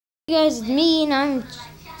Guys, it's me, and I'm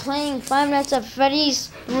playing Five Nights at Freddy's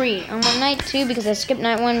 3. I'm on night 2 because I skipped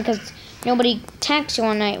night 1 because nobody tags you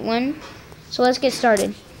on night 1. So let's get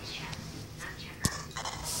started.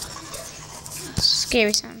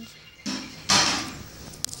 Scary sound.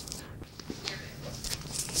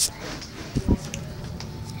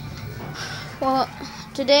 Well,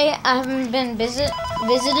 today I haven't been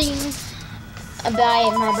visiting by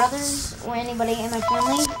my brothers or anybody in my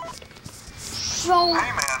family. So. Hey man,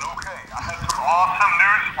 okay, I have some awesome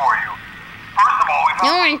news for you. First of all, we found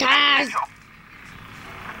no one cares.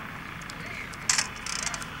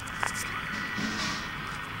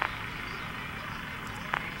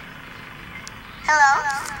 Hello?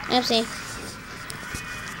 Oopsie.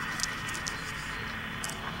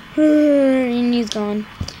 And he's gone.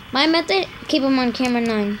 My method, keep him on camera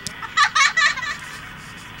 9.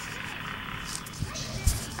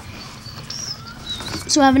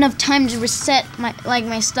 So I have enough time to reset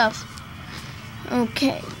my stuff.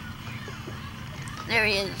 Okay. There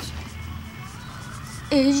he is.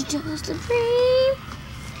 It's just a dream.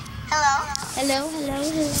 Hello? Hello, hello,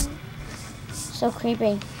 hello. So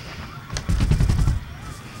creepy.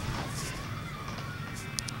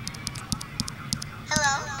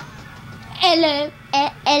 Hello?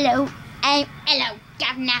 Hello, hello,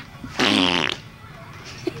 governor.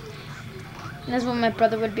 That's what my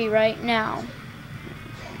brother would be right now.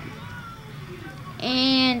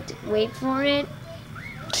 And wait for it.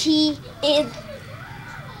 He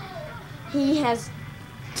has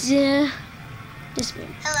disappeared.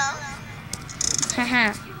 Hello?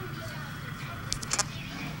 Haha.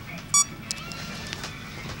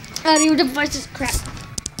 Audio devices crap.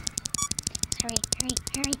 Hurry.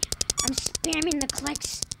 I'm spamming the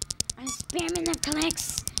clicks. I'm spamming the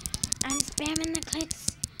clicks.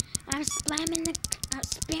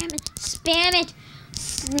 Spam it.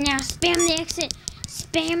 Now spam the exit.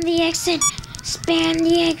 Spam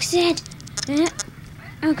the exit.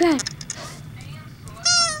 Okay.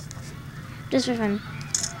 Just for fun.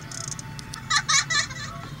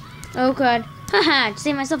 Oh god. Haha, to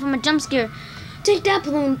save myself from a jump scare. Take that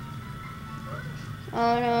balloon.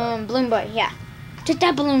 Oh no, balloon boy, yeah. Take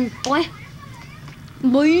that balloon, boy.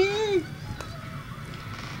 Boy.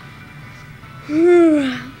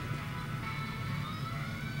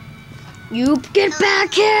 You get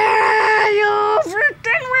back here, you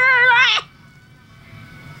freaking weirdo!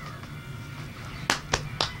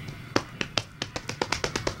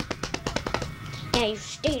 Yeah, you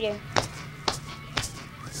stay there.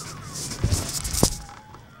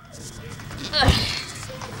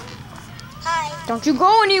 Hi. Don't you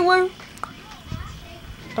go anywhere.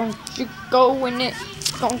 Don't you go in it.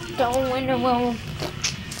 Don't go in the room.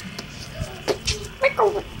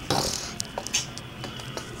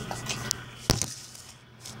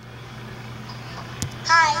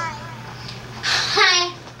 Hi.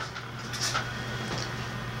 Hi.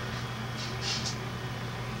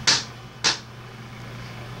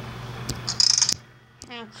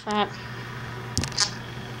 Oh crap.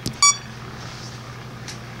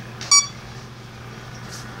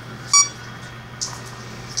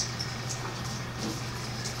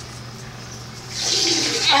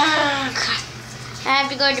 Oh, crap. I have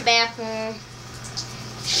to go to the bathroom.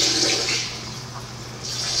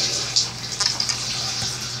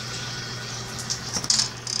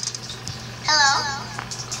 Hello?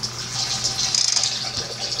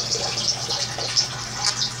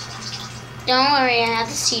 Don't worry, I have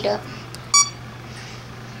the seat up.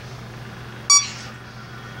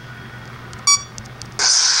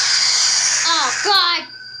 Oh god!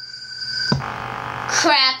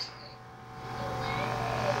 Crap.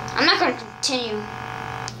 I'm not gonna continue.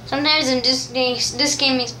 Sometimes in this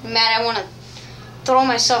game makes me mad. I wanna throw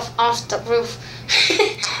myself off the roof.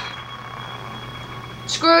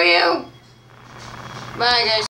 Screw you! Bye guys.